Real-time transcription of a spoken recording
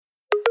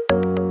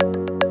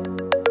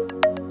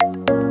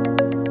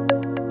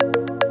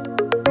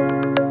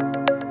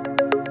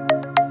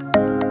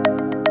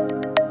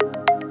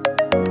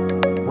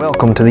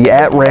welcome to the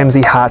At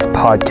Ramsey Heights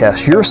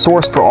podcast, your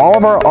source for all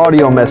of our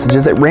audio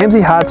messages at Ramsey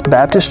Heights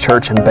Baptist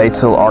Church in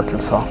Batesville,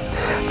 Arkansas.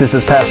 This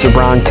is Pastor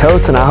Brian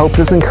Coates, and I hope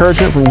this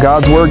encouragement from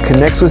God's Word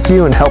connects with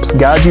you and helps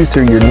guide you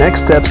through your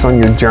next steps on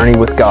your journey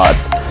with God.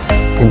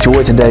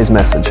 Enjoy today's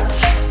message.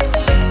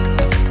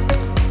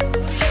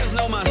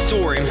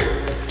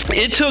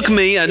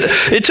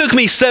 It took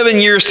me 7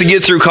 years to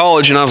get through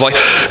college, and I was like,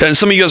 and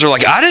some of you guys are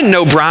like, I didn't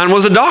know Brian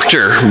was a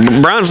doctor.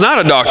 Brian's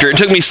not a doctor. It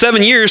took me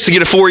 7 years to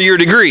get a 4-year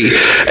degree,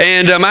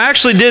 and I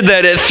actually did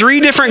that at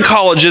 3 different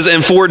colleges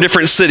in 4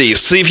 different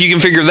cities. See if you can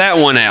figure that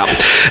one out.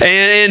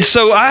 And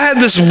so I had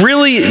this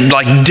really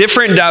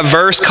different,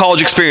 diverse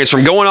college experience,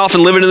 from going off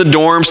and living in the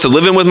dorms to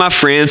living with my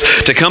friends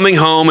to coming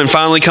home and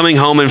finally coming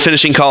home and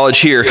finishing college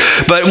here.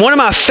 But one of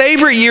my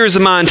favorite years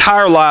of my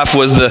entire life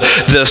was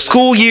the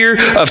school year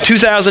of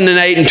 2008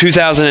 and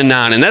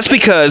 2009. And that's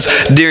because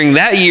during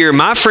that year,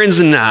 my friends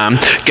and I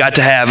got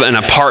to have an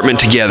apartment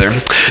together.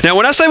 Now,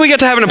 when I say we got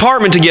to have an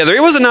apartment together,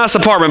 it was a nice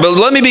apartment, but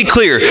let me be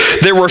clear.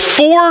 There were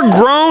 4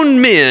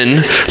 grown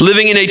men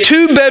living in a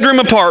 2-bedroom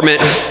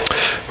apartment,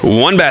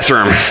 1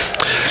 bathroom.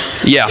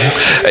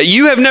 Yeah.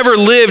 You have never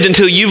lived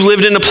until you've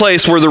lived in a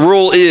place where the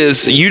rule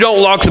is you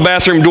don't lock the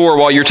bathroom door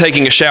while you're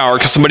taking a shower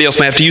because somebody else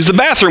may have to use the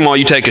bathroom while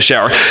you take a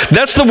shower.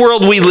 That's the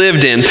world we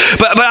lived in.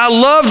 But I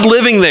loved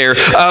living there.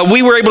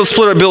 We were able to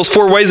split our bills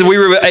 4 ways, and we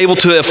were able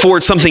to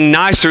afford something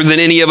nicer than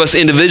any of us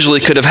individually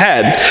could have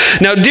had.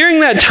 Now, during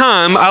that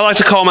time, I like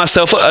to call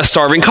myself a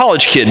starving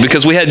college kid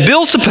because we had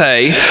bills to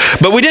pay,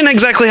 but we didn't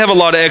exactly have a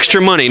lot of extra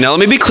money. Now, let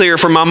me be clear,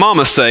 for my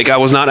mama's sake, I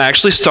was not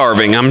actually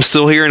starving. I'm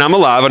still here and I'm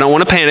alive. I don't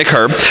want to panic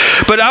her.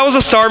 But I was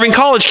a starving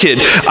college kid.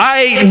 I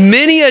ate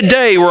many a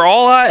day where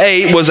all I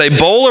ate was a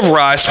bowl of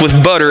rice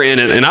with butter in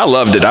it, and I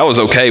loved it. I was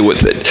okay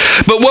with it.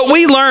 But what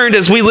we learned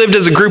as we lived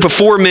as a group of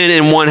 4 men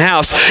in one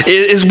house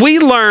is we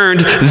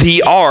learned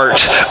the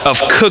art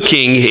of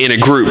cooking in a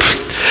group.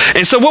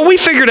 And so what we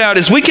figured out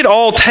is we could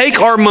all take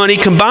our money,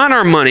 combine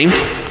our money,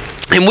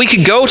 and we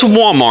could go to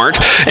Walmart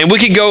and we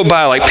could go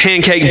buy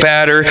pancake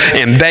batter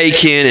and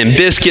bacon and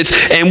biscuits,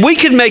 and we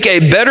could make a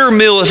better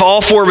meal if all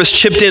 4 of us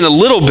chipped in a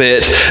little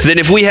bit than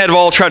if we had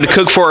all tried to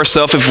cook for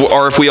ourselves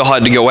or if we all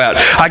had to go out.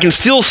 I can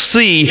still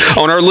see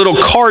on our little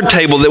card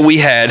table that we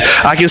had,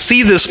 I can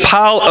see this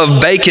pile of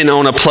bacon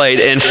on a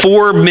plate and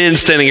 4 men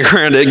standing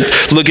around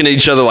it looking at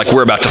each other like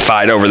we're about to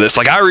fight over this.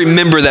 I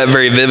remember that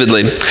very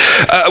vividly.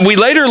 We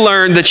later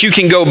learned that you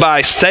can go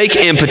buy steak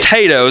and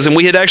potatoes, and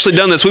we had actually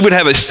done this. We would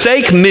have a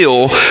steak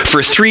meal for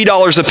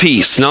 $3 a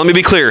piece. Now, let me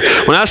be clear.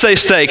 When I say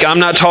steak, I'm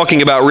not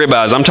talking about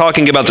ribeyes. I'm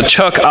talking about the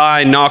Chuck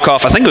I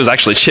knockoff. I think it was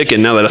actually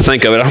chicken, now that I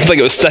think of it. I don't think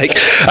it was steak.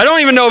 I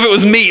don't even know if it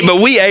was meat, but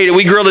we ate it.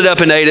 We grilled it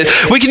up and ate it.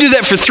 We could do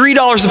that for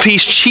 $3 a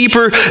piece,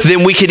 cheaper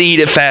than we could eat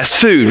at fast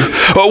food.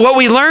 Well, what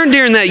we learned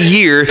during that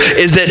year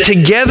is that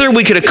together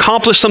we could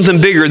accomplish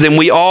something bigger than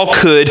we all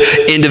could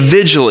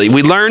individually.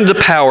 We learned the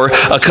power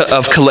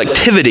of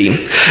collectivity.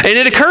 And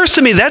it occurs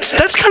to me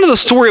that's kind of the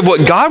story of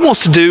what God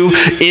wants to do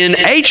in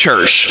a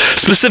church,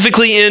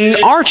 specifically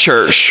in our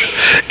church,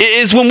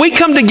 is when we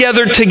come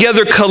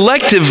together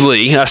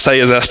collectively. I say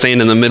as I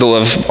stand in the middle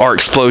of our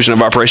explosion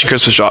of Operation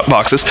Christmas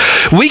boxes,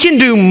 we can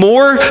do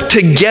more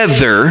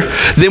together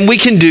than we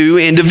can do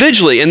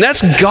individually. And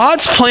that's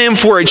God's plan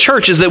for a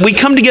church, is that we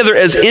come together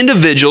as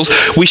individuals,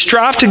 we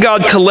strive to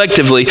God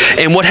collectively,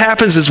 and what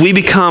happens is we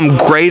become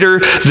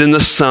greater than the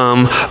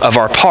sum of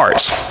our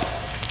parts.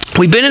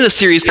 We've been in a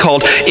series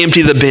called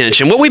Empty the Bench,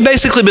 and what we've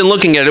basically been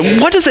looking at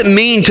is, what does it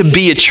mean to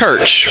be a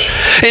church?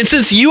 And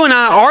since you and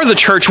I are the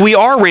church, we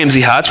are Ramsey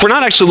Heights, we're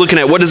not actually looking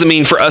at what does it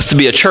mean for us to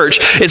be a church.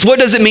 It's what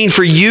does it mean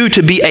for you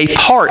to be a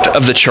part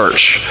of the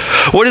church?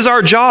 What is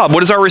our job?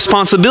 What is our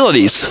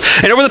responsibilities?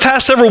 And over the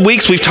past several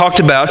weeks, we've talked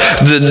about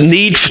the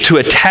need to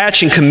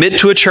attach and commit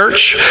to a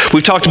church.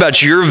 We've talked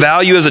about your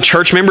value as a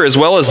church member, as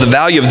well as the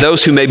value of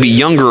those who may be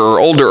younger or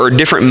older or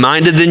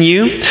different-minded than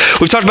you.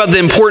 We've talked about the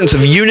importance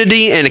of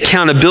unity and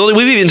accountability.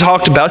 We've even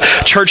talked about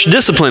church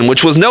discipline,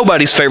 which was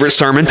nobody's favorite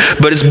sermon,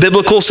 but it's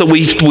biblical, so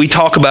we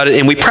talk about it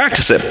and we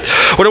practice it.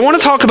 What I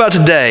want to talk about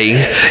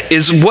today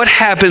is what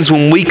happens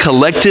when we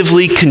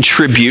collectively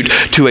contribute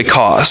to a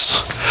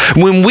cause.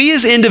 When we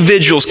as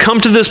individuals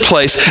come to this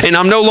place, and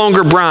I'm no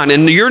longer Brian,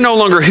 and you're no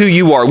longer who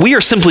you are, we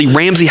are simply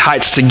Ramsey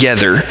Heights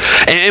together,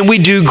 and we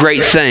do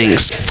great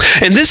things.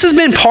 And this has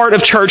been part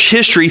of church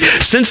history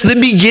since the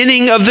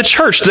beginning of the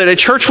church, that a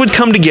church would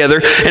come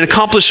together and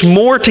accomplish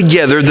more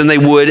together than they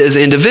would as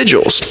individuals.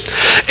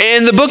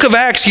 In the book of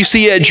Acts, you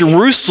see at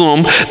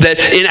Jerusalem that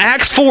in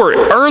Acts 4,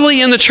 early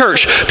in the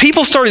church,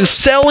 people started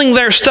selling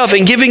their stuff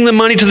and giving the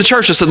money to the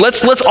church. They said,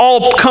 let's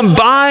all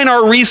combine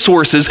our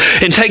resources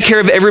and take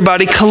care of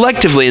everybody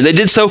collectively. And they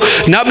did so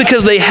not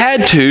because they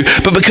had to,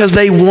 but because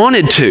they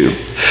wanted to.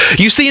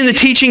 You see in the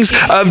teachings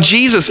of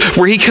Jesus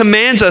where he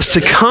commands us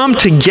to come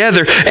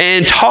together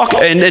and talk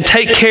and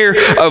take care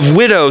of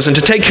widows and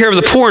to take care of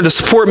the poor and to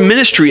support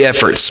ministry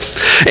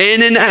efforts.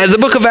 And in the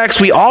book of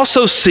Acts, we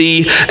also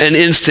see an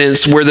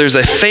instance where there's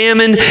a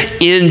famine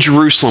in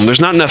Jerusalem.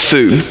 There's not enough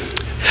food.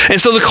 And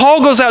so the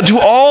call goes out to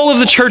all of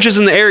the churches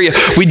in the area.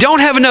 We don't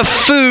have enough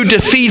food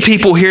to feed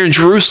people here in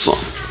Jerusalem.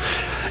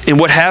 And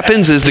what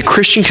happens is the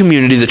Christian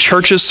community, the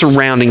churches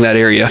surrounding that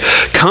area,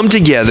 come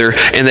together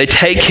and they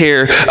take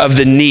care of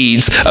the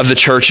needs of the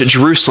church at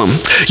Jerusalem.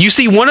 You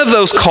see one of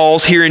those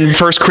calls here in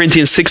 1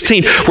 Corinthians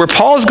 16, where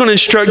Paul is going to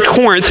instruct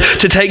Corinth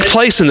to take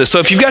place in this. So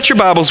if you've got your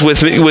Bibles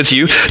with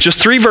you, just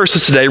 3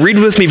 verses today, read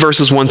with me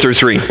verses 1 through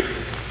 3.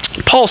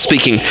 Paul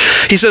speaking,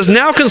 he says,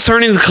 "Now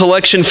concerning the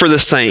collection for the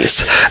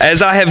saints,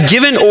 as I have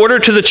given order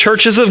to the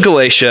churches of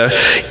Galatia,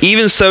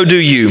 even so do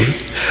you.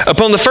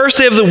 Upon the first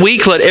day of the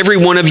week, let every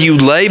one of you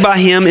lay by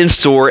him in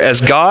store as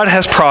God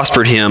has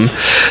prospered him,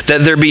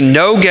 that there be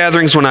no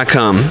gatherings when I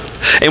come.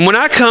 And when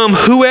I come,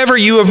 whoever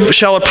you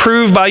shall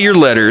approve by your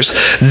letters,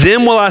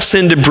 them will I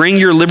send to bring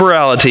your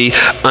liberality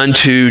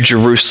unto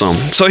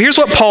Jerusalem." So here's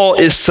what Paul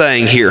is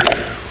saying here.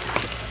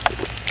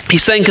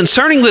 He's saying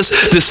concerning this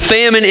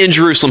famine in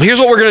Jerusalem, here's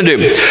what we're going to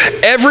do.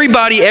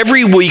 Everybody,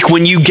 every week,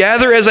 when you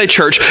gather as a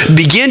church,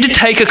 begin to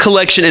take a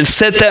collection and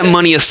set that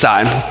money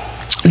aside.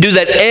 Do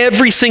that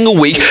every single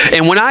week,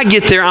 and when I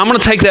get there, I'm going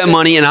to take that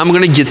money and I'm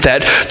going to get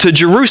that to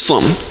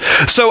Jerusalem.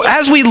 So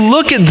as we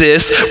look at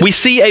this, we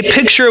see a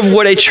picture of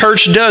what a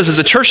church does. As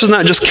a church does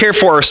not just care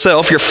for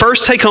ourselves. Your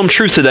first take-home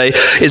truth today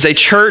is a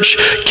church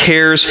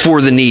cares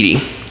for the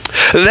needy.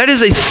 That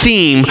is a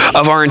theme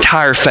of our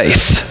entire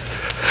faith.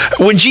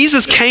 When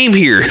Jesus came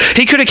here,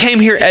 he could have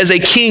came here as a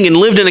king and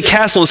lived in a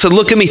castle and said,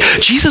 "Look at me."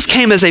 Jesus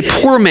came as a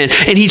poor man,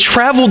 and he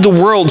traveled the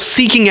world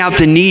seeking out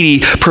the needy,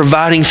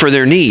 providing for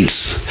their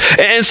needs.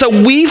 And so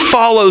we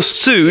follow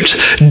suit,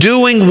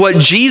 doing what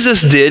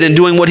Jesus did and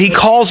doing what he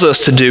calls us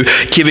to do,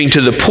 giving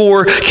to the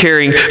poor,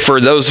 caring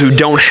for those who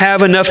don't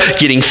have enough,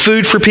 getting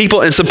food for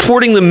people, and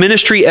supporting the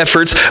ministry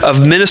efforts of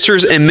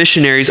ministers and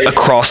missionaries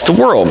across the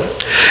world.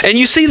 And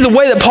you see the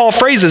way that Paul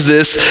phrases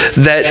this,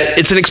 that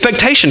it's an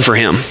expectation for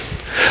him.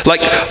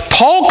 Like,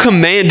 Paul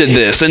commanded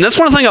this, and that's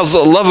one of the things I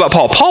love about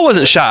Paul. Paul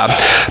wasn't shy.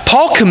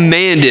 Paul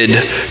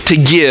commanded to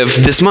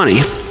give this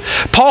money.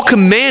 Paul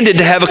commanded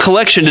to have a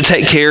collection to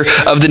take care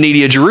of the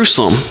needy of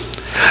Jerusalem.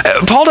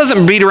 Paul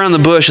doesn't beat around the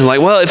bush and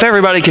like, well, if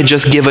everybody could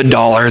just give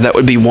 $1, that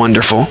would be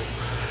wonderful.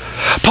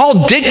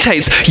 Paul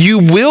dictates you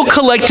will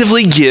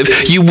collectively give,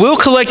 you will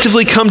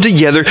collectively come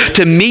together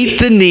to meet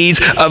the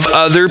needs of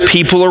other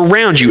people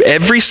around you.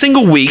 Every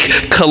single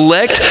week,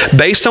 collect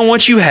based on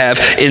what you have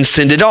and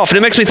send it off. And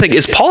it makes me think,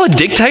 is Paul a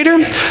dictator?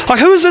 Like,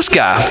 who is this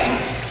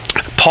guy?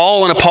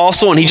 Paul, an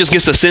apostle, and he just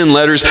gets to send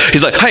letters.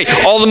 He's like, "Hey,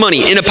 all the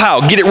money in a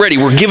pile, get it ready,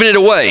 we're giving it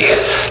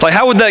away." Like,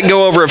 how would that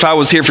go over if I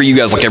was here for you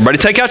guys? Like, everybody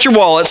take out your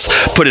wallets,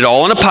 put it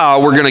all in a pile,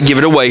 we're going to give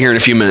it away here in a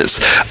few minutes.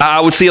 I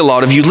would see a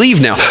lot of you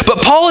leave now.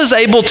 But Paul is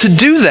able to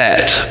do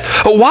that.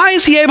 Why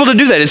is he able to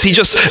do that? Is he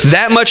just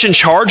that much in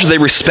charge? Do they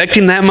respect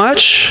him that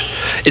much?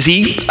 Is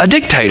he a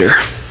dictator?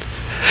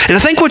 And I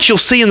think what you'll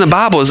see in the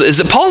Bible is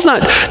that Paul's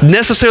not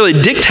necessarily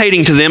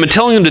dictating to them and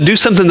telling them to do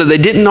something that they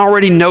didn't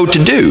already know to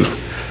do.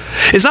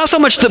 It's not so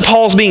much that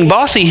Paul's being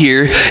bossy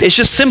here, it's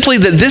just simply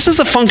that this is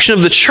a function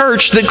of the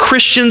church that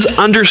Christians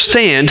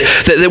understand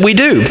that we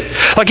do.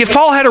 Like, if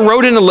Paul had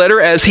wrote in a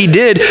letter as he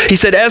did, he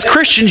said, as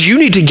Christians, you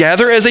need to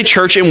gather as a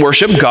church and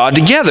worship God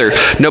together.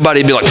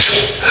 Nobody'd be like,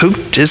 who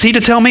is he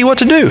to tell me what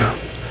to do?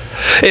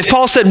 If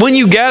Paul said, when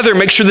you gather,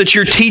 make sure that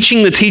you're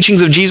teaching the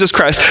teachings of Jesus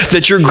Christ,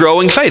 that you're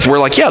growing faith. We're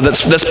like, yeah,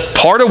 that's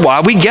part of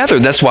why we gather.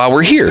 That's why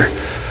we're here.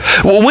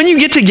 Well, when you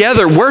get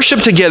together, worship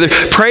together,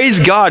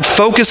 praise God,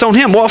 focus on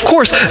him. Well, of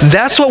course,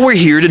 that's what we're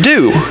here to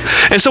do.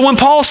 And so when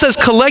Paul says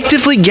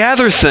collectively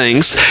gather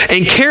things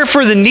and care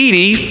for the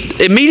needy,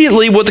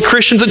 immediately what the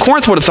Christians in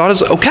Corinth would have thought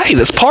is, okay,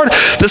 that's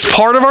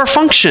part of our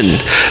function.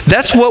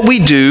 That's what we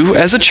do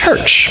as a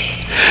church.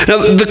 Now,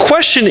 the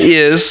question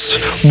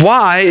is,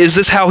 why is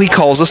this how he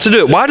calls us to do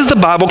it? Why does the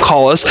Bible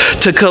call us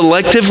to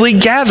collectively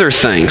gather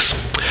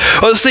things?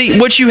 Well, see,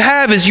 what you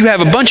have is you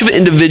have a bunch of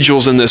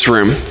individuals in this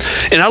room.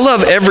 And I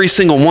love every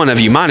single one of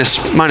you, minus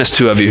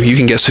 2 of you. You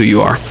can guess who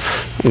you are.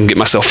 I'm going to get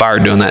myself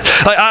fired doing that.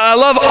 I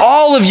love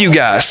all of you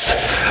guys.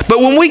 But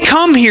when we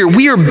come here,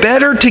 we are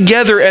better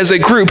together as a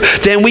group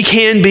than we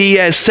can be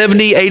as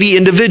 70, 80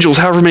 individuals,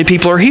 however many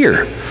people are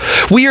here.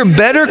 We are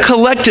better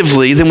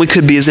collectively than we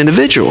could be as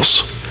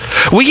individuals.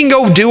 We can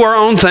go do our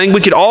own thing.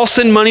 We could all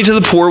send money to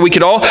the poor. We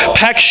could all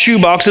pack shoe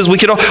boxes. We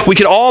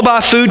could all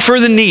buy food for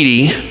the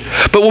needy.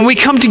 But when we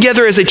come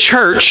together as a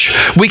church,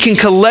 we can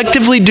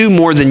collectively do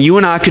more than you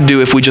and I could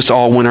do if we just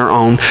all went our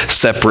own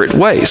separate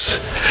ways.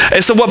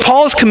 And so what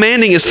Paul is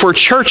commanding is for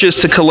churches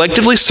to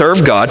collectively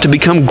serve God, to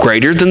become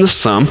greater than the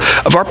sum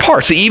of our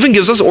parts. He even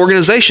gives us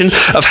organization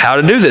of how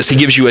to do this. He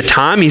gives you a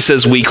time, he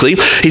says weekly.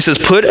 He says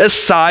put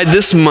aside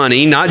this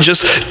money, not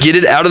just get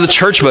it out of the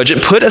church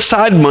budget. Put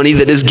aside money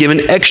that is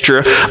given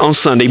extra on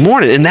Sunday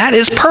morning. And that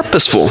is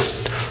purposeful.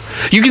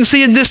 You can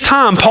see in this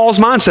time, Paul's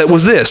mindset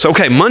was this.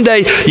 Okay,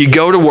 Monday, you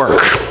go to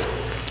work.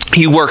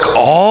 You work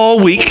all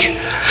week.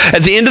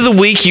 At the end of the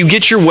week, you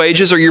get your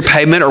wages or your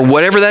payment or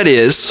whatever that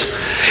is,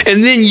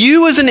 and then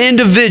you as an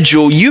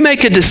individual, you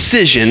make a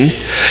decision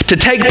to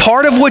take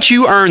part of what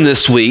you earn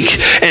this week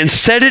and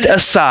set it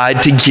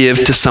aside to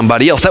give to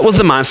somebody else. That was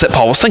the mindset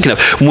Paul was thinking of.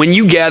 When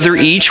you gather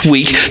each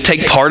week,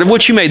 take part of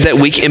what you made that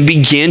week and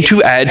begin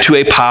to add to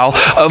a pile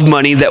of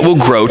money that will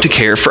grow to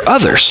care for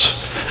others.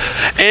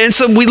 And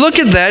so we look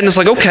at that and it's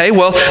like, okay,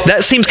 well,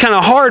 that seems kind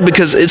of hard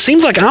because it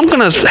seems like I'm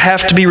going to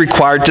have to be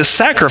required to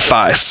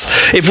sacrifice.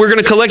 If we're going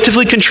to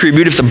collectively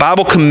contribute, if the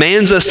Bible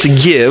commands us to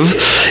give,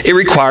 it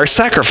requires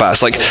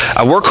sacrifice. Like,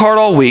 I work hard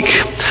all week,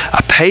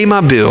 I pay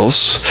my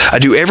bills, I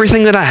do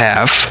everything that I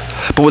have,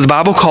 but what the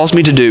Bible calls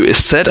me to do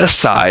is set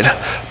aside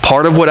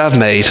part of what I've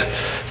made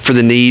for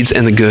the needs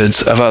and the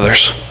goods of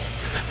others.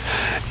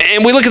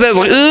 And we look at that as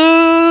like,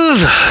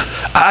 ugh,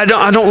 I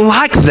don't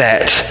like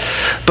that.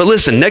 But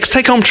listen, next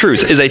take-home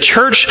truth is a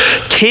church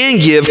can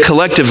give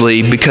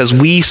collectively because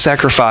we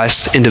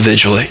sacrifice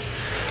individually.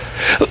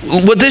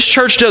 What this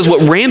church does,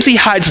 what Ramsey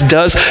Heights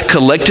does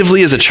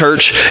collectively as a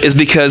church is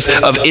because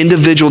of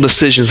individual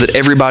decisions that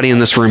everybody in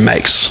this room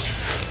makes.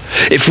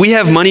 If we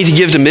have money to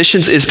give to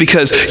missions, it's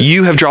because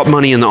you have dropped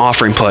money in the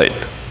offering plate.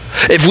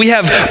 If we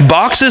have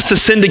boxes to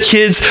send to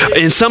kids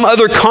in some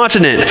other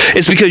continent,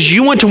 it's because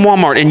you went to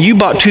Walmart and you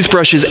bought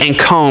toothbrushes and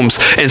combs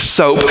and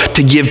soap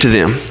to give to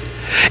them.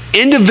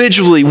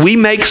 Individually, we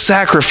make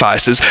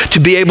sacrifices to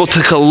be able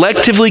to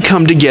collectively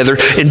come together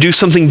and do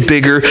something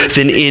bigger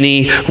than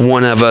any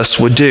one of us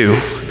would do.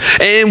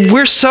 And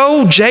we're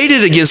so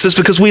jaded against this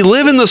because we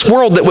live in this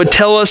world that would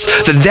tell us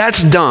that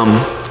that's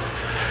dumb.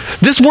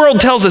 This world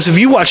tells us if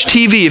you watch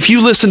TV, if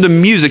you listen to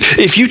music,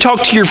 if you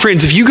talk to your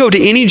friends, if you go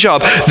to any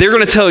job, they're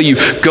going to tell you,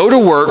 go to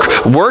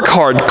work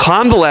hard,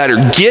 climb the ladder,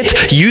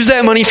 use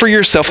that money for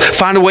yourself,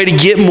 find a way to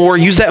get more,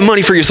 use that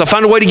money for yourself,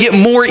 find a way to get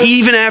more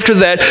even after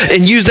that,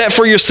 and use that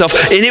for yourself.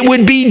 And it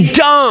would be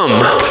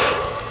dumb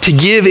to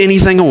give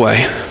anything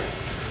away.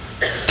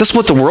 That's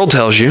what the world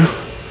tells you.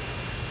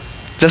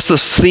 That's the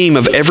theme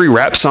of every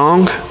rap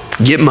song,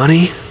 get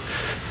money.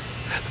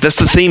 That's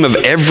the theme of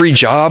every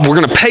job. We're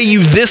going to pay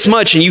you this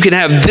much and you can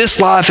have this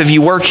life if you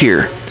work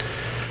here.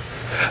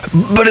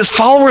 But as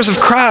followers of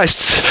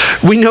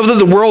Christ, we know that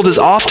the world is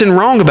often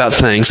wrong about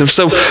things. And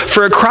so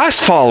for a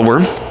Christ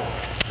follower,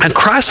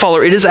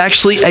 it is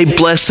actually a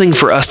blessing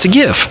for us to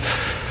give.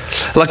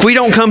 Like, we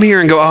don't come here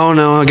and go, oh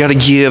no, I got to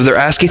give. They're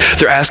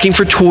asking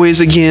for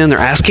toys again. They're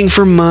asking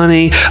for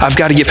money. I've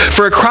got to give.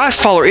 For a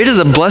Christ follower, it is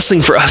a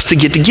blessing for us to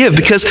get to give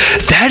because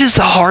that is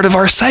the heart of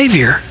our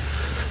Savior.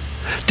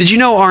 Did you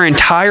know our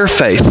entire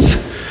faith,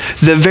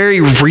 the very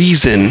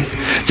reason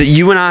that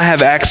you and I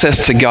have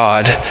access to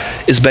God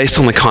is based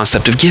on the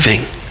concept of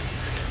giving?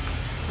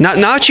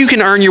 Not you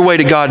can earn your way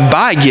to God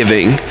by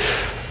giving,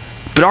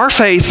 but our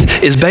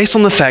faith is based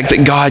on the fact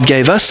that God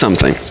gave us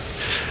something.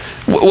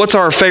 What's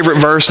our favorite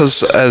verse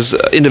as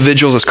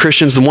individuals, as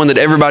Christians? The one that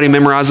everybody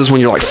memorizes when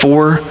you're like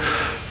 4?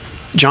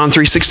 John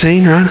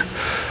 3:16, right?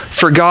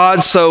 For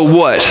God so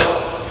what?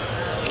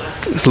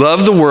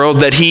 Loved the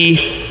world that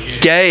He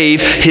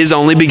gave His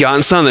only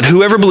begotten Son, that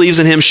whoever believes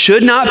in Him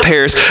should not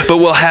perish, but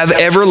will have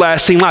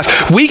everlasting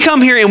life. We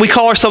come here and we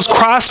call ourselves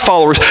Christ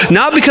followers,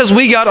 not because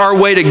we got our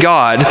way to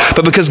God,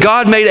 but because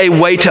God made a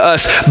way to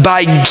us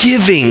by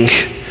giving,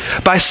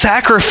 by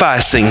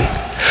sacrificing.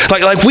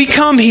 Like we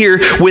come here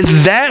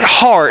with that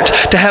heart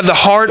to have the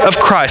heart of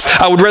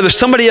Christ. I would rather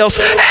somebody else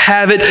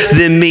have it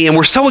than me. And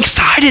we're so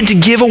excited to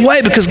give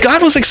away because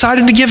God was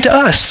excited to give to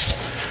us.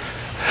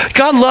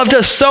 God loved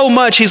us so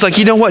much, He's like,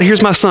 you know what?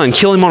 Here's my Son.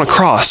 Kill Him on a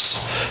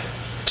cross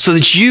so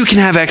that you can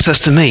have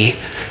access to me.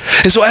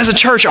 And so as a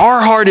church,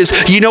 our heart is,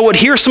 you know what?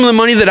 Here's some of the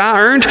money that I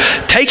earned.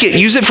 Take it.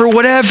 Use it for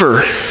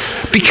whatever.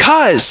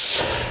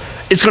 Because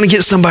it's going to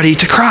get somebody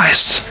to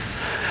Christ.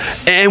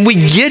 And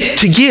we get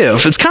to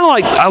give. It's kind of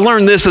like, I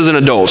learned this as an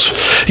adult.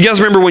 You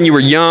guys remember when you were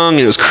young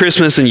and it was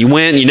Christmas and you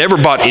went and you never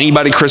bought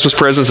anybody Christmas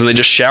presents and they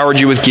just showered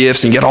you with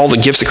gifts and you got all the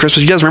gifts at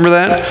Christmas? You guys remember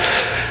that?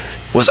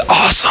 It was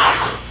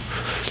awesome.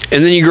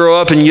 And then you grow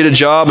up and you get a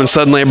job and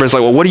suddenly everybody's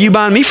like, well, what are you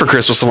buying me for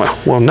Christmas? I'm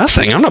like, well,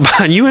 nothing. I'm not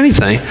buying you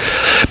anything.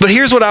 But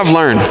here's what I've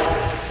learned.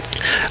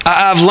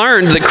 I've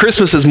learned that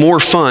Christmas is more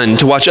fun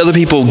to watch other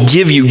people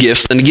give you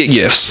gifts than to get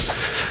gifts.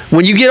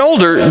 When you get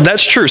older,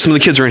 that's true. Some of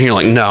the kids are in here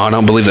like, no, I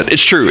don't believe that.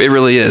 It's true. It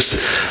really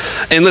is.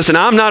 And listen,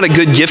 I'm not a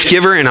good gift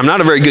giver, and I'm not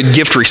a very good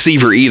gift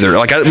receiver either.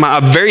 Like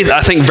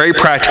I think very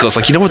practical. It's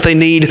like, you know what they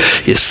need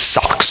is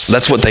socks.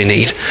 That's what they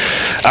need.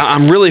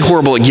 I'm really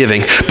horrible at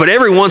giving, but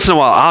every once in a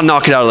while, I'll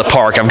knock it out of the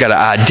park. I've got an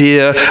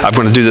idea. I'm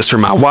going to do this for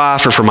my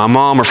wife or for my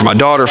mom or for my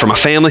daughter or for my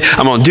family.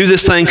 I'm going to do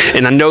this thing,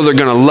 and I know they're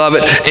going to love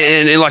it.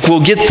 And like we'll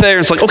get there,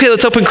 and it's like, okay,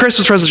 let's open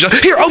Christmas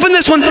presents. Here, open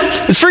this one.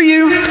 It's for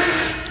you.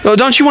 Oh,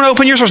 don't you want to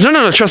open yours first?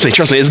 No, trust me.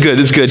 It's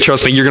good.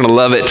 Trust me, you're going to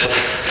love it.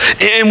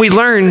 And we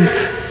learn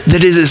that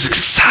it is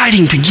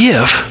exciting to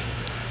give.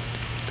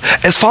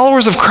 As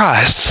followers of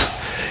Christ,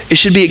 it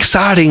should be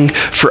exciting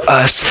for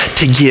us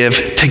to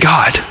give to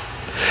God.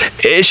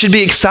 It should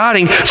be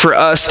exciting for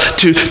us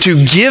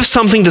to give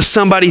something to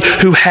somebody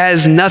who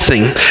has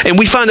nothing. And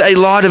we find a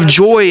lot of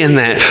joy in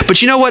that.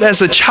 But you know what?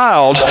 As a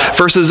child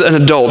versus an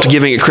adult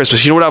giving at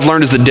Christmas, you know what I've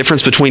learned is the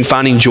difference between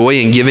finding joy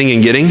in giving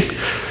and getting?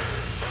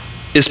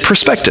 Is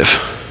perspective.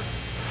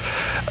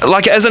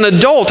 Like as an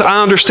adult,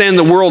 I understand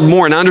the world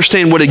more and I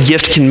understand what a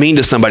gift can mean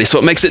to somebody. So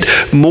it makes it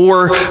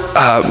more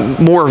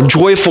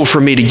joyful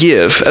for me to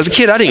give. As a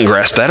kid, I didn't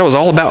grasp that. It was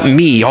all about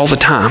me all the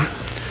time.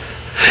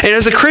 And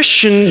as a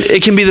Christian,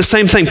 it can be the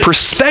same thing.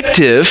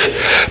 Perspective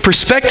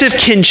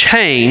can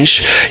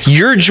change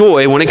your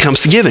joy when it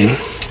comes to giving.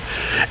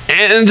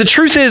 And the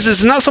truth is,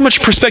 it's not so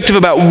much perspective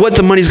about what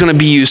the money's going to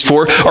be used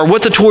for, or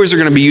what the toys are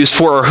going to be used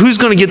for, or who's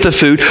going to get the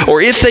food,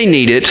 or if they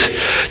need it.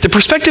 The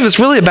perspective is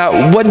really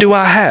about what do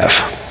I have?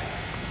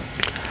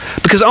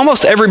 Because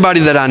almost everybody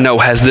that I know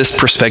has this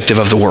perspective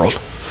of the world.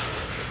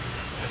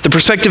 The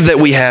perspective that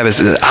we have is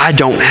that I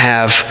don't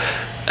have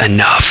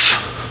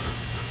enough.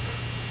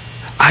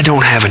 I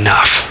don't have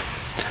enough.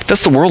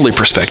 That's the worldly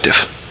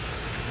perspective.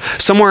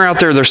 Somewhere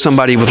out there, there's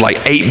somebody with like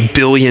 $8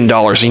 billion.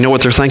 And you know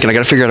what they're thinking? I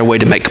got to figure out a way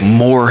to make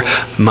more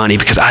money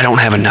because I don't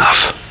have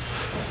enough.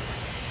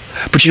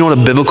 But you know what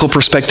a biblical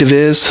perspective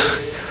is?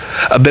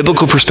 A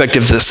biblical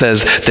perspective that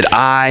says that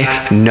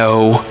I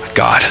know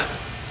God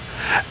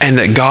and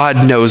that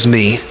God knows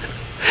me.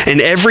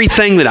 And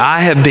everything that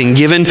I have been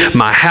given,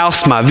 my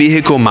house, my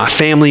vehicle, my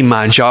family,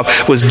 my job,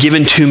 was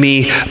given to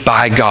me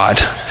by God.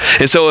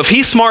 And so if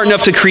he's smart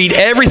enough to create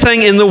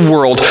everything in the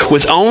world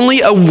with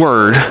only a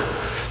word,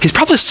 he's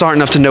probably smart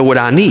enough to know what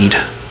I need.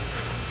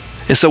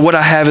 And so what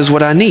I have is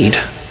what I need.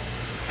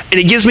 And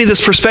it gives me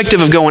this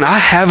perspective of going, I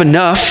have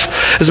enough.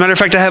 As a matter of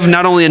fact, I have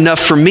not only enough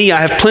for me,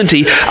 I have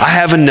plenty, I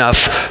have enough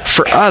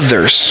for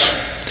others.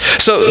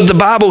 So the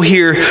Bible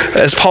here,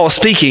 as Paul is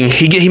speaking,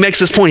 he makes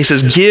this point. He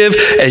says, give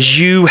as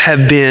you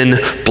have been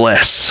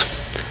blessed.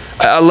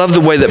 I love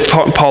the way that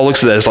Paul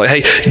looks at that. It's like,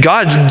 hey,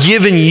 God's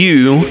given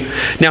you,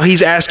 now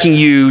he's asking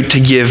you to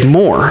give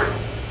more.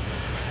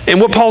 And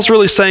what Paul's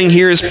really saying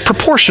here is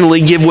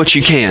proportionally give what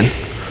you can.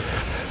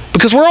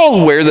 Because we're all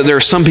aware that there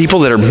are some people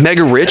that are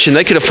mega rich and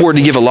they could afford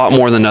to give a lot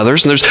more than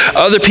others. And there's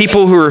other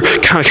people who are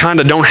kind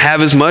of don't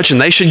have as much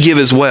and they should give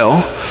as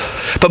well.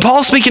 But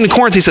Paul's speaking to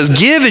Corinth, he says,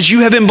 give as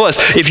you have been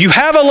blessed. If you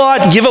have a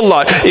lot, give a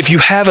lot. If you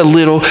have a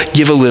little,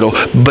 give a little.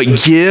 But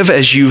give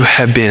as you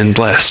have been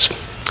blessed.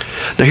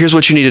 Now here's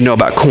what you need to know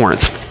about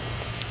Corinth.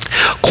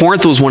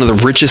 Corinth was one of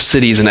the richest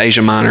cities in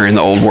Asia Minor in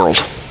the old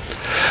world.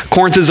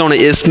 Corinth is on an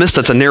isthmus,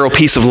 that's a narrow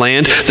piece of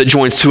land that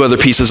joins two other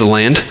pieces of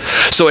land.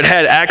 So it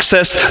had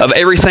access of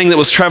everything that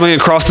was traveling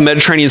across the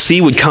Mediterranean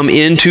Sea would come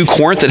into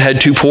Corinth. It had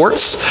two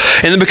ports.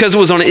 And then because it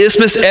was on an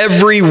isthmus,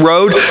 every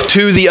road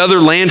to the other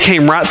land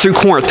came right through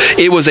Corinth.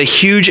 It was a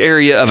huge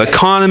area of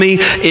economy,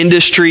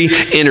 industry,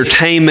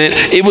 entertainment.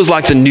 It was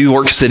like the New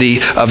York City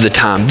of the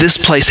time. This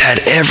place had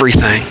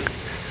everything.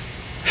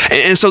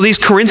 And so these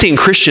Corinthian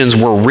Christians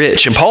were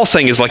rich. And Paul's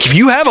saying is like, if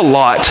you have a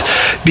lot,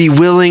 be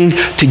willing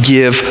to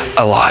give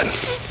a lot.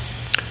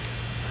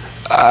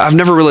 I've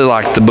never really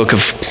liked the book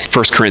of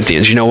 1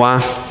 Corinthians. You know why?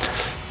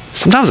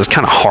 Sometimes it's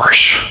kind of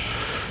harsh.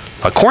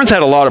 Corinth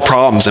had a lot of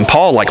problems and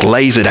Paul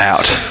lays it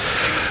out.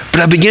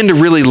 But I begin to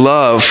really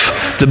love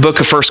the book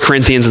of 1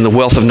 Corinthians and the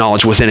wealth of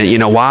knowledge within it. You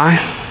know why?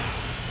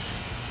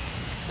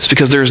 It's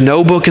because there's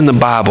no book in the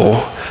Bible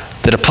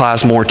that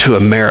applies more to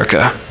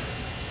America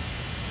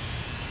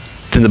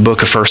than the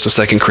book of 1st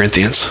and 2nd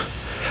Corinthians,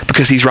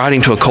 because he's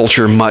writing to a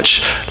culture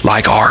much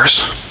like ours.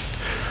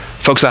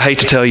 Folks, I hate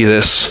to tell you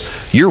this,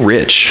 you're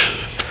rich.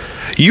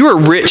 You are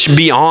rich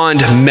beyond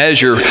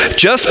measure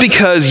just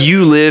because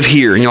you live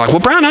here. And you're like,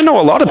 well, Brian, I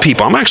know a lot of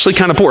people. I'm actually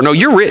kind of poor. No,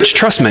 you're rich.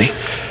 Trust me.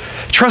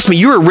 Trust me,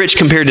 you are rich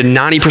compared to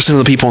 90% of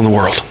the people in the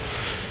world.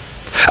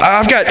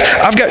 I've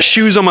got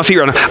shoes on my feet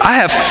right now. I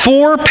have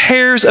 4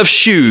 pairs of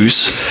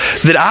shoes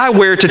that I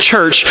wear to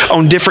church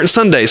on different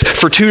Sundays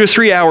for 2 to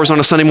 3 hours on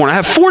a Sunday morning. I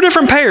have 4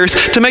 different pairs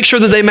to make sure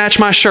that they match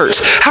my shirts.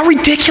 How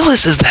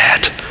ridiculous is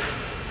that?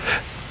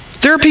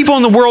 There are people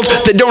in the world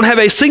that don't have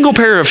a single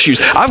pair of shoes.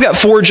 I've got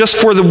 4 just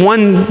for the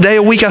one day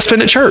a week I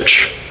spend at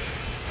church.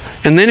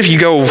 And then if you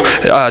go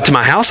to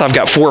my house, I've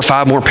got 4 or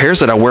 5 more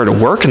pairs that I wear to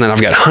work. And then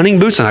I've got hunting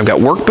boots and I've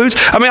got work boots.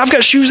 I mean, I've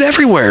got shoes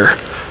everywhere.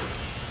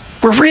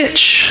 We're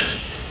rich.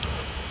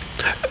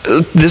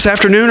 This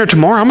afternoon or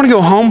tomorrow, I'm going to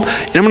go home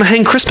and I'm going to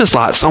hang Christmas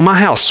lights on my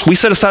house. We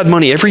set aside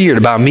money every year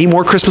to buy me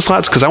more Christmas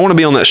lights because I want to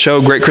be on that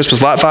show, Great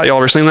Christmas Light Fight. Y'all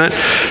ever seen that?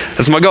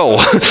 That's my goal.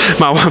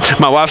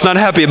 My wife's not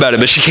happy about it,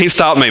 but she can't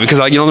stop me because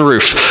I get on the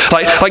roof.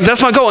 Like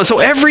that's my goal. And so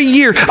every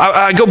year,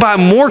 I go buy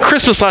more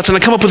Christmas lights and I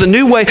come up with a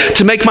new way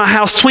to make my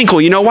house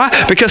twinkle. You know why?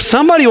 Because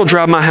somebody will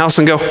drive my house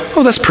and go,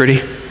 oh, that's pretty.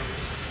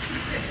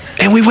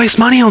 And we waste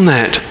money on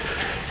that.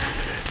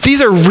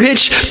 These are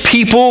rich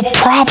people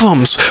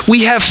problems.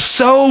 We have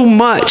so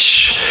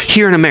much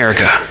here in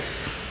America.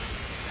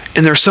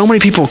 And there are so many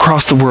people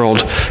across the world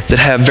that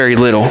have very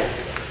little.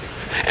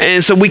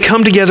 And so we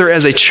come together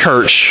as a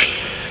church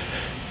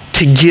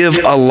to give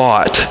a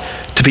lot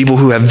to to people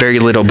who have very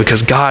little,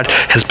 because God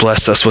has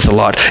blessed us with a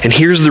lot. And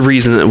here's the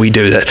reason that we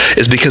do that,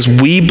 is because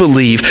we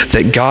believe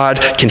that God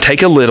can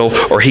take a little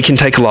or he can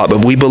take a lot,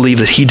 but we believe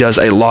that he does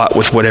a lot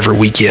with whatever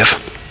we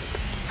give.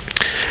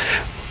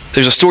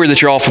 There's a story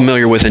that you're all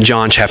familiar with in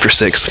John chapter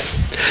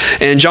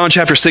 6. And in John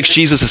chapter 6,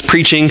 Jesus is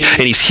preaching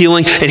and he's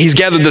healing, and he's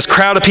gathered this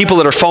crowd of people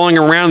that are following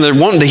around, and they're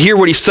wanting to hear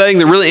what he's saying.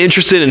 They're really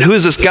interested in who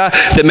is this guy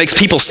that makes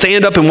people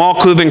stand up and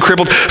walk who have been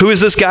crippled? Who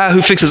is this guy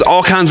who fixes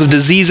all kinds of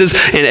diseases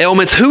and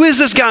ailments? Who is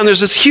this guy? And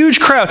there's this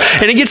huge crowd,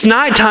 and it gets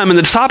nighttime, and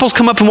the disciples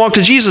come up and walk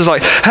to Jesus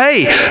like,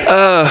 hey,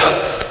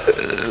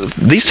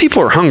 these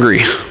people are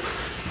hungry.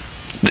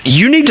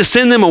 You need to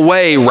send them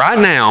away right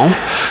now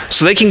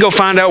so they can go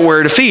find out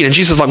where to feed. And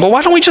Jesus is like, well,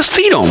 why don't we just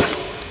feed them?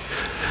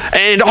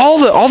 And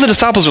all the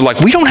disciples are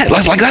like, we don't have,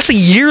 like, that's a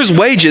year's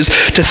wages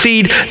to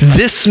feed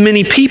this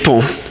many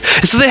people.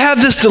 And so they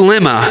have this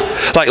dilemma.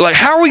 Like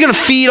how are we going to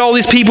feed all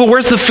these people?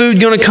 Where's the food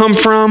going to come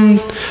from?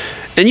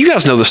 And you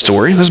guys know the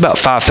story. There's about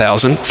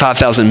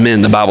 5,000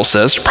 men, the Bible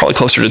says, probably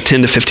closer to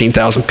 10 to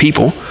 15,000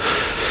 people.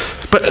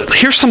 But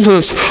here's something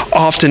that's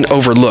often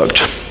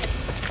overlooked.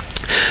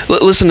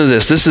 Listen to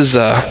this. This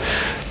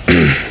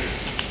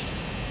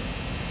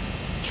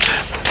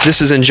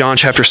is in John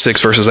chapter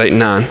 6, verses 8 and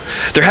 9.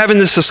 They're having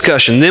this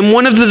discussion. Then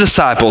one of the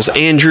disciples,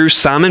 Andrew,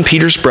 Simon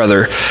Peter's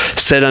brother,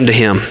 said unto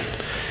him,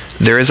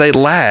 there is a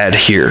lad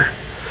here,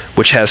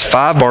 which has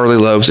 5 barley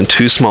loaves and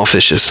 2 small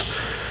fishes.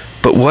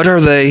 But what are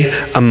they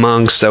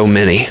among so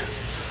many?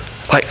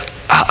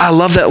 I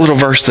love that little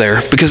verse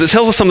there, because it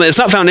tells us something that's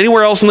not found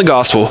anywhere else in the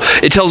gospel.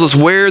 It tells us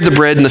where the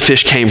bread and the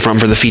fish came from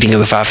for the feeding of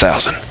the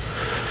 5,000.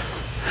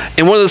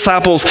 And one of the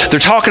disciples, they're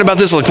talking about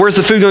this, like, where's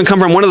the food going to come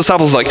from? One of the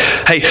disciples is like,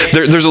 hey,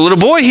 there's a little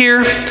boy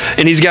here,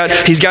 and he's got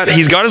his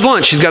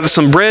lunch. He's got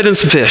some bread and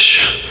some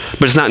fish,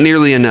 but it's not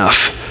nearly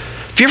enough.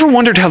 Have you ever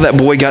wondered how that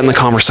boy got in the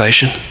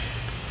conversation?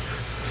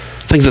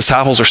 I think the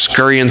disciples are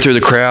scurrying through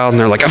the crowd, and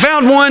they're like, I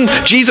found one.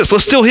 Jesus,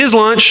 let's steal his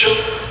lunch.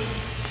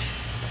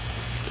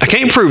 I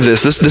can't prove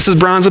this. This is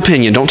Brian's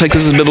opinion. Don't take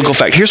this as biblical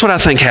fact. Here's what I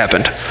think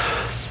happened.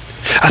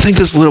 I think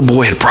this little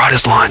boy had brought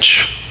his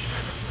lunch,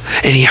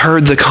 and he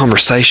heard the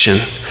conversation,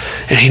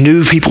 and he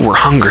knew people were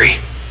hungry.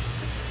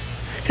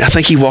 And I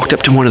think he walked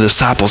up to one of the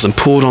disciples and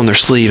pulled on their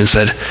sleeve and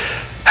said,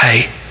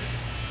 hey,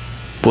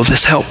 will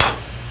this help?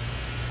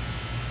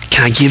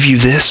 Can I give you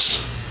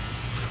this?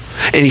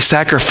 And he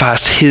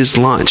sacrificed his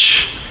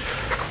lunch.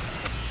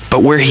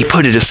 But where he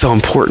put it is so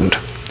important.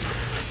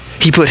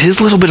 He put his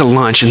little bit of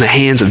lunch in the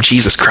hands of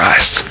Jesus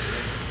Christ.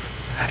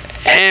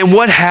 And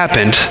what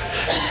happened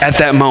at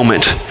that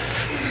moment?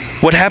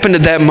 What happened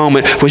at that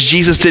moment was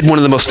Jesus did one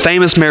of the most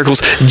famous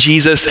miracles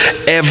Jesus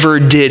ever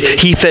did.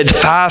 He fed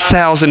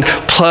 5,000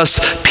 plus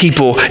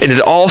people, and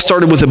it all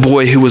started with a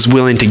boy who was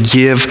willing to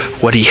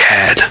give what he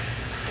had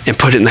and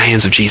put it in the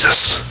hands of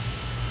Jesus.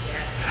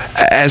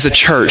 As a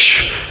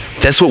church,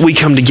 that's what we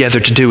come together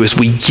to do, is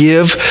we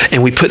give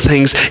and we put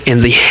things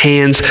in the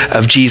hands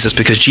of Jesus,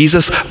 because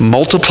Jesus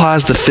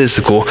multiplies the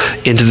physical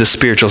into the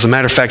spiritual. As a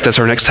matter of fact, that's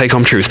our next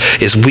take-home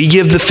truth, is we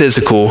give the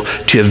physical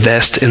to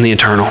invest in the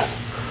eternal.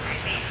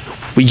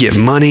 We give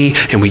money,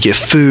 and we give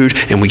food,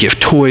 and we give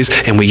toys,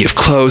 and we give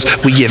clothes.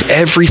 We give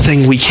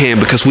everything we can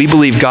because we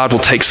believe God will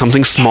take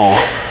something small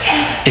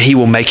and he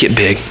will make it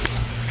big.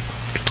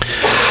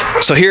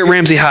 So here at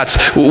Ramsey Heights,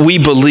 we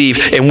believe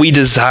and we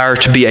desire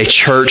to be a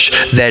church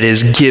that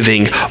is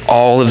giving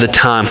all of the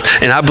time.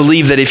 And I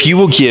believe that if you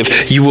will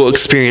give, you will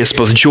experience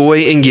both joy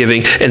in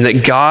giving, and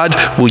that God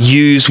will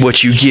use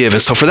what you give.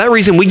 And so for that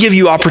reason, we give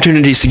you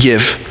opportunities to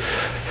give.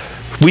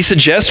 We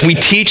suggest, we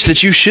teach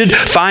that you should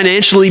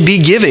financially be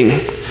giving.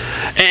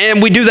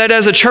 And we do that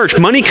as a church.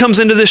 Money comes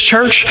into this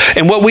church,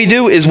 and what we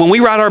do is when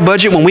we write our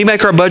budget, when we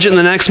make our budget in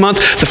the next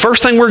month, the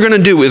first thing we're going to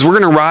do is we're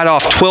going to write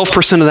off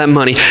 12% of that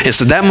money. And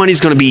so that money is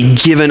going to be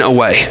given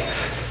away.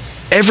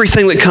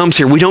 Everything that comes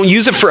here, we don't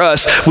use it for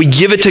us. We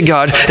give it to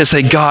God and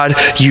say, God,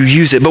 you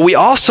use it. But we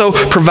also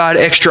provide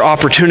extra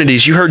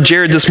opportunities. You heard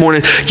Jared this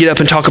morning get up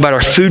and talk about our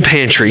food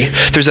pantry.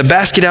 There's a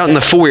basket out in the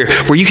foyer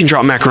where you can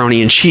drop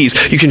macaroni and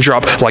cheese. You can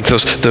drop like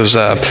those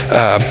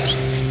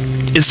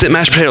instant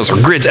mashed potatoes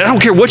or grits. I don't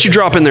care what you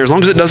drop in there as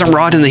long as it doesn't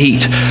rot in the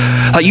heat.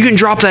 Like, you can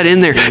drop that in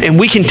there, and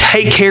we can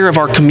take care of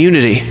our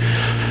community.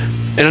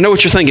 And I know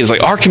what you're thinking is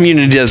like, our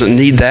community doesn't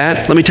need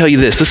that. Let me tell you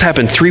this. This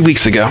happened 3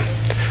 weeks ago.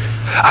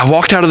 I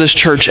walked out of this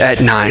church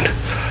at 9,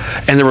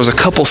 and there was a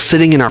couple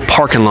sitting in our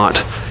parking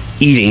lot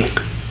eating.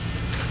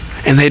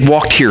 And they'd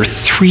walked here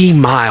 3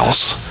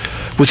 miles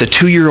with a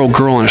 2-year-old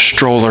girl in a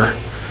stroller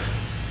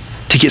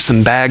to get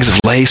some bags of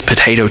Lay's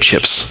potato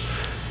chips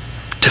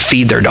to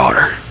feed their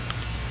daughter.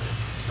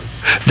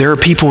 There are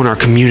people in our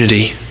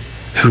community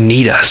who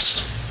need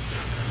us.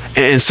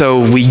 And so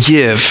we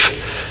give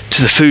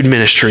to the food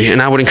ministry,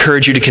 and I would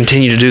encourage you to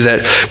continue to do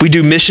that. We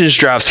do missions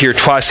drives here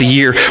twice a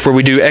year where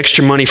we do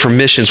extra money for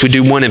missions. We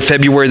do one in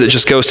February that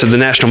just goes to the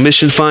National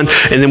Mission Fund,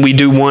 and then we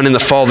do one in the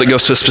fall that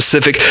goes to a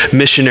specific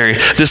missionary.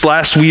 This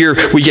last year,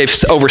 we gave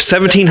over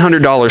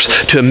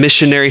 $1,700 to a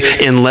missionary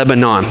in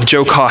Lebanon,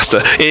 Joe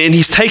Costa, and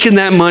he's taken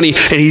that money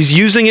and he's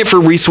using it for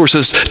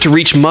resources to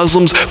reach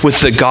Muslims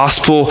with the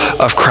gospel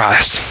of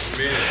Christ.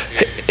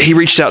 He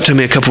reached out to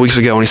me a couple weeks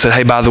ago and he said,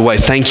 hey, by the way,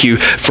 thank you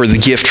for the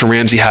gift from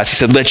Ramsey Heights. He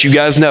said, let you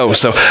guys know,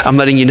 so I'm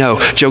letting you know.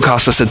 Joe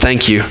Costa said,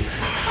 thank you.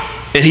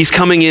 And he's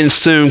coming in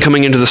soon,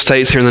 coming into the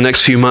States here in the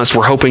next few months.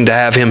 We're hoping to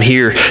have him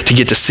here to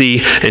get to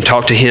see and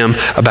talk to him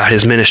about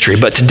his ministry.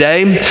 But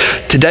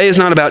today is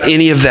not about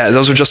any of that.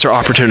 Those are just our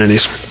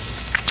opportunities.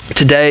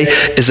 Today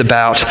is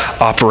about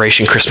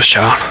Operation Christmas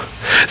Child.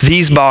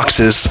 These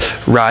boxes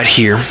right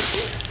here.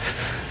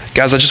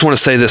 Guys, I just want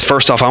to say this.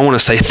 First off, I want to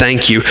say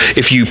thank you.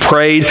 If you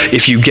prayed,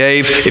 if you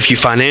gave, if you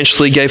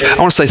financially gave, I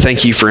want to say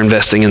thank you for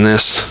investing in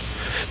this.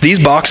 These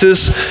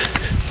boxes,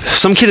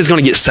 some kid is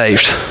going to get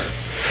saved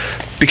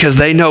because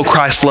they know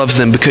Christ loves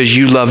them because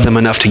you love them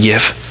enough to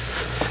give.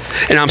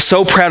 And I'm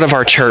so proud of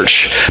our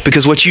church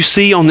because what you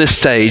see on this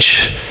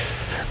stage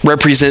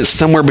represents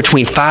somewhere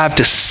between $5,000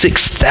 to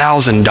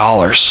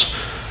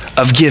 $6,000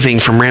 of giving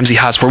from Ramsey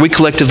Heights, where we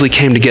collectively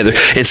came together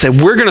and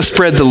said, we're going to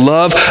spread the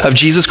love of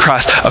Jesus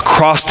Christ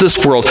across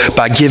this world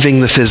by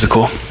giving the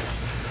physical.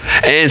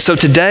 And so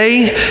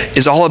today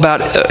is all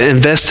about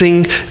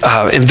investing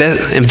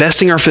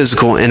our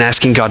physical and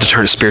asking God to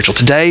turn it spiritual.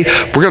 Today,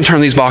 we're going to turn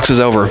these boxes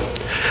over.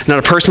 Not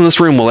a person in this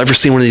room will ever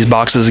see one of these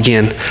boxes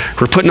again.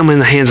 We're putting them in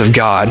the hands of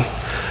God,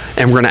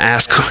 and we're going to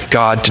ask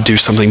God to do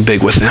something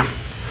big with them.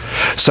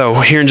 So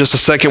here in just a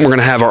second, we're going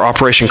to have our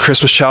Operation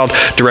Christmas Child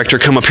director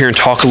come up here and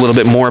talk a little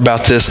bit more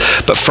about this.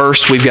 But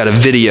first, we've got a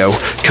video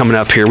coming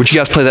up here. Would you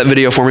guys play that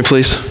video for me,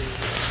 please?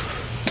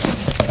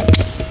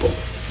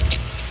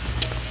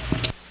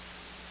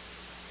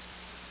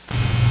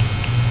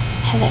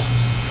 Hello.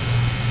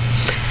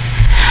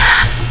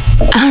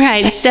 All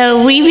right,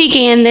 so we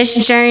began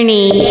this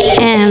journey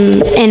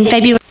in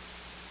February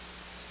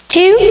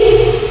 2,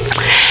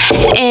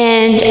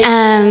 and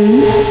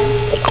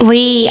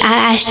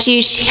I asked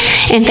you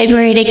in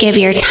February to give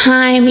your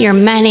time, your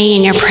money,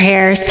 and your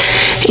prayers,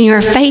 and you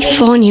were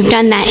faithful, and you've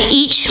done that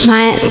each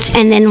month.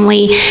 And then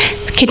we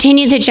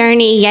continued the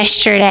journey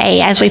yesterday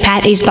as we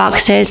packed these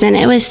boxes, and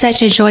it was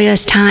such a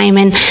joyous time.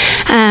 And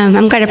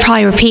I'm going to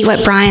probably repeat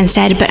what Brian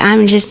said, but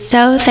I'm just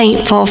so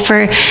thankful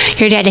for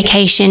your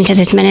dedication to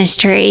this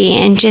ministry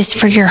and just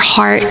for your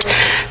heart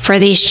for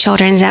these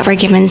children that we're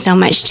given so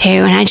much to.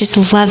 And I just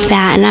love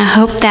that, and I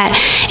hope that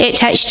it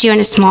touched you in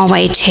a small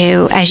way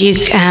too as you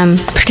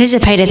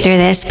participated through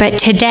this. But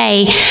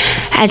today,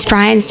 as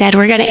Brian said,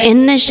 we're going to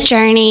end this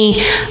journey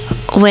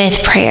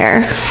with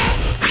prayer.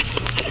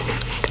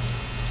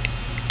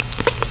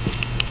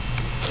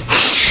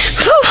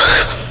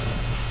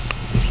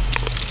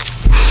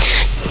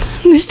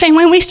 The same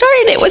way we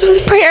started it was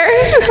with prayer.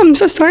 I'm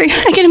so sorry.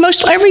 I get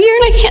emotional every year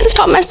and I can't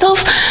stop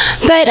myself.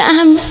 But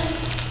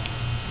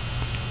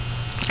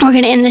we're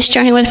going to end this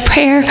journey with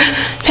prayer,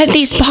 that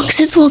these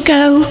boxes will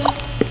go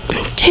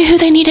to who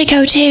they need to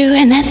go to,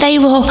 and that they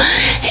will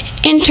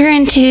enter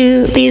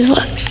into these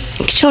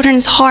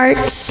children's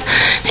hearts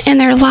and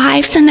their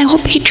lives, and they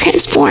will be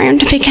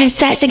transformed, because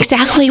that's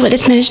exactly what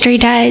this ministry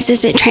does.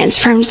 Is it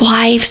transforms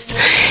lives.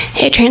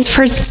 It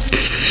transfers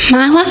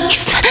my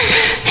life,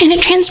 and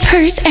it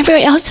transfers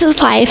everybody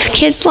else's life,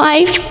 kids'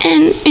 life.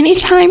 And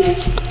anytime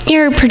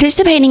you're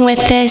participating with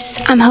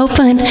this, I'm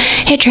hoping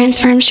it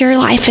transforms your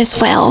life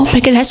as well,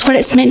 because that's what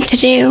it's meant to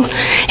do.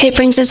 It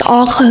brings us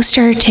all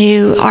closer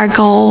to our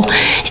goal,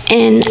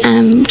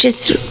 and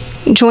just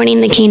joining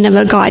the kingdom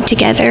of God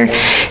together.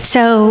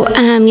 So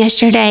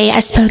yesterday I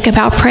spoke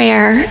about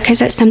prayer, because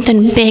that's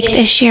something big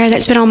this year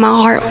that's been on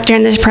my heart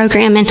during this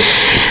program. And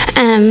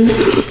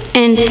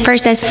in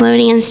 1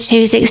 Thessalonians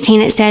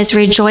 2:16 it says,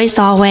 "Rejoice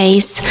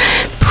always,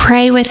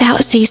 pray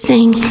without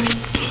ceasing,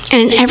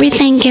 and in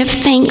everything give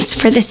thanks,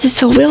 for this is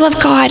the will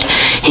of God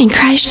in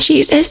Christ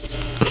Jesus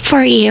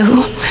for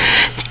you."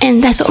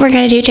 And that's what we're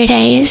going to do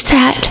today, is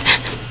that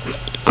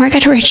we're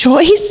going to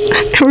rejoice,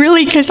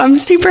 really, because I'm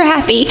super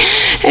happy.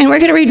 And we're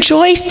going to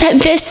rejoice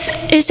that this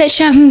is such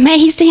an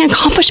amazing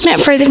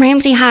accomplishment for the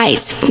Ramsey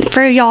Heights,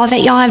 for y'all,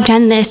 that y'all have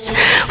done this.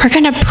 We're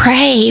going to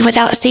pray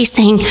without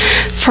ceasing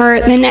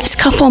for the next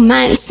couple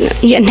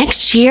months,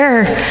 next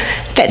year,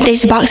 that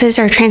these boxes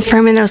are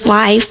transforming those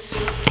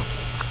lives.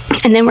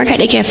 And then we're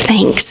going to give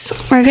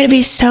thanks. We're going to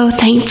be so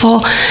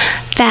thankful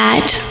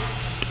that,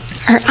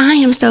 or I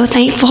am so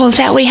thankful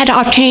that we had the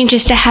opportunity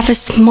just to have a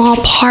small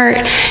part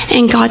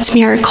in God's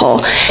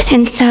miracle.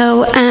 And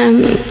so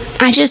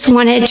I just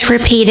wanted to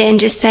repeat it and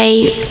just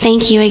say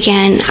thank you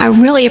again. I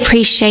really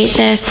appreciate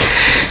this.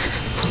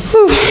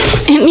 Whew.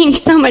 It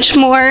means so much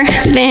more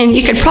than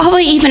you could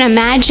probably even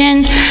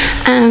imagine.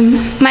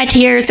 My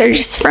tears are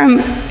just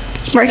from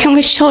working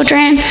with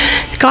children.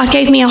 God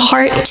gave me a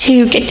heart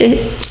to get to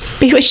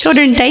be with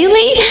children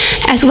daily,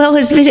 as well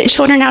as visit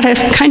children out of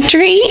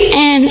country.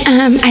 And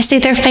I see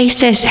their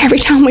faces every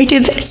time we do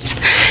this.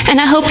 And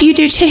I hope you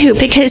do too,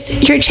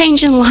 because you're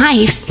changing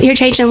lives. You're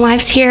changing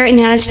lives here in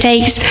the United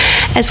States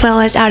as well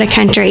as out of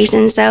countries.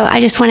 And so I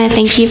just want to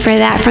thank you for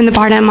that from the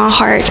bottom of my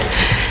heart.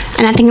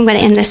 And I think I'm going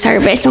to end the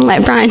service and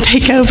let Brian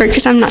take over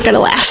because I'm not going to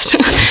last.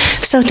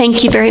 So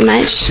thank you very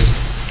much.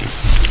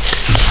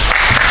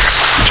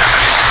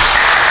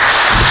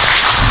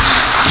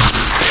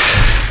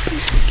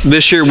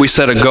 This year we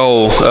set a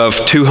goal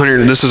of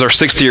 200, this is our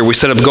 6th year, we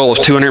set up a goal of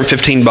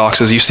 215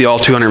 boxes. You see all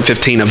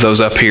 215 of those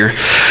up here.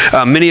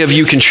 Many of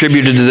you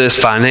contributed to this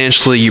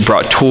financially. You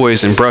brought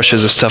toys and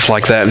brushes and stuff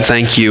like that, and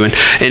thank you. And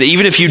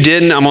even if you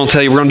didn't, I'm going to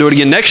tell you, we're going to do it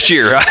again next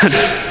year.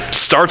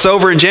 Starts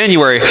over in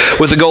January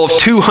with a goal of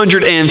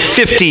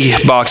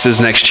 250 boxes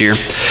next year.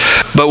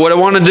 But what I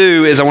want to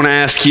do is I want to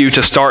ask you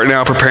to start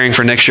now preparing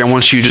for next year. I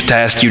want you to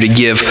ask you to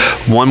give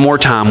one more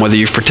time, whether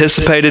you've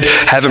participated,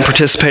 haven't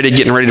participated,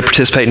 getting ready to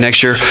participate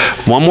next year.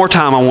 One more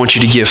time, I want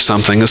you to give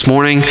something. This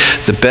morning,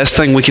 the best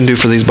thing we can do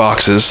for these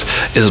boxes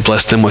is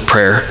bless them with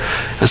prayer.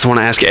 And so I want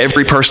to ask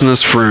every person in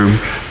this room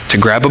to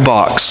grab a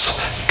box,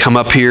 come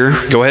up here.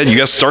 Go ahead. You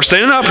guys start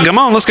standing up. Come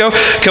on, let's go.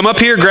 Come up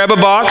here, grab a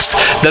box.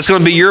 That's going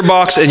to be your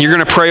box, and you're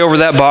going to pray over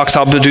that box.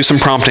 I'll do some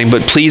prompting,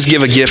 but please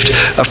give a gift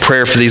of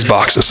prayer for these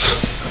boxes.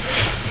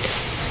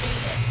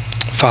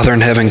 Father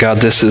in heaven, God,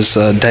 this is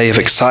a day of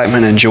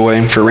excitement and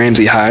joy for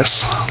Ramsey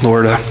Heights.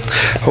 Lord,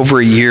 over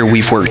a year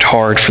we've worked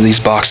hard for these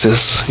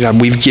boxes. God,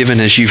 we've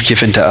given as you've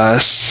given to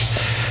us.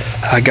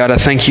 God, I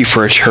thank you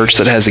for a church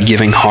that has a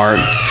giving heart,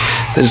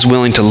 that is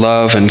willing to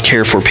love and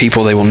care for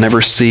people they will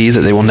never see,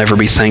 that they will never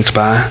be thanked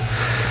by.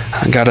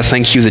 God, I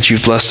thank you that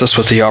you've blessed us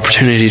with the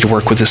opportunity to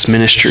work with this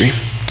ministry.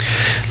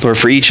 Lord,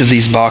 for each of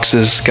these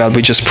boxes, God,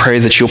 we just pray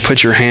that you'll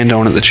put your hand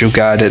on it, that you'll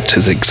guide it to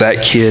the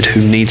exact kid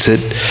who needs it,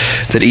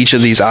 that each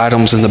of these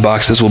items in the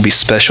boxes will be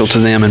special to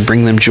them and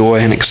bring them joy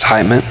and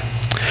excitement.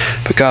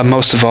 But God,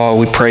 most of all,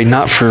 we pray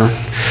not for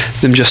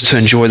them just to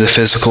enjoy the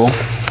physical.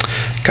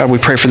 God, we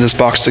pray for this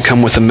box to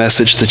come with a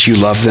message that you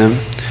love them,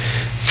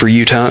 for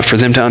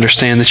them to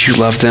understand that you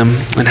love them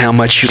and how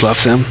much you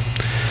love them.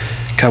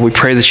 God, we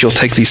pray that you'll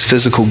take these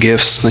physical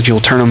gifts, that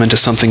you'll turn them into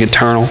something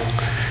eternal,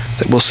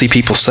 that we'll see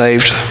people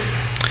saved.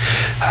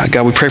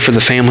 God, we pray for the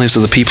families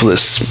of the people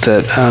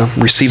that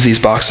receive these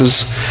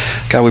boxes.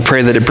 God, we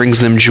pray that it brings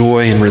them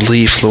joy and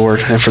relief,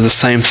 Lord, and for the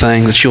same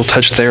thing, that you'll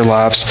touch their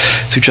lives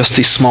through just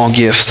these small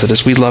gifts, that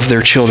as we love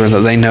their children,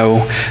 that they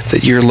know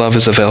that your love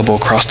is available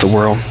across the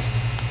world.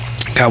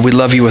 God, we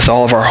love you with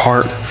all of our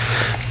heart.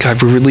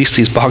 God, we release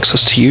these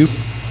boxes to you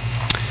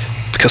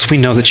because we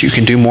know that you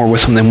can do more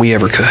with them than we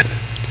ever could.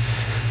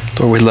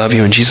 Lord, we love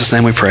you. In Jesus'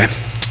 name we pray.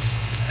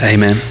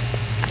 Amen.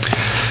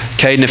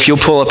 Caden, if you'll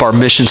pull up our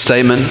mission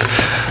statement.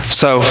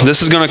 So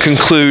this is going to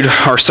conclude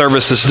our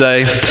services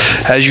today.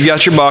 As you've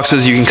got your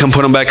boxes, you can come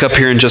put them back up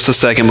here in just a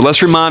second. But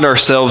let's remind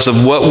ourselves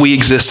of what we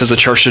exist as a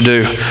church to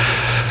do.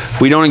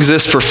 We don't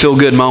exist for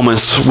feel-good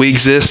moments. We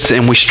exist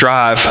and we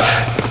strive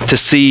to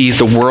see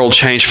the world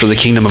change for the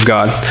kingdom of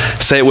God.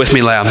 Say it with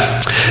me loud.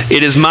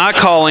 It is my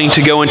calling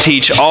to go and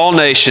teach all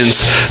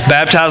nations,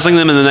 baptizing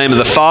them in the name of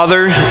the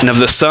Father and of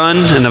the Son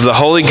and of the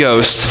Holy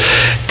Ghost,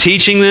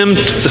 teaching them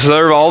to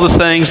serve all the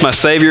things my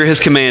Savior has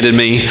commanded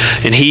me,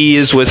 and He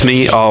is with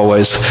me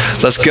always.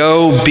 Let's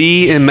go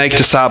be and make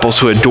disciples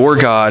who adore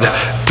God,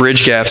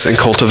 bridge gaps, and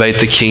cultivate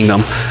the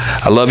kingdom.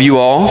 I love you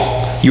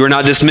all. You are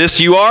not dismissed.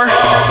 You are?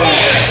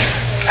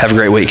 Have a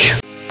great week.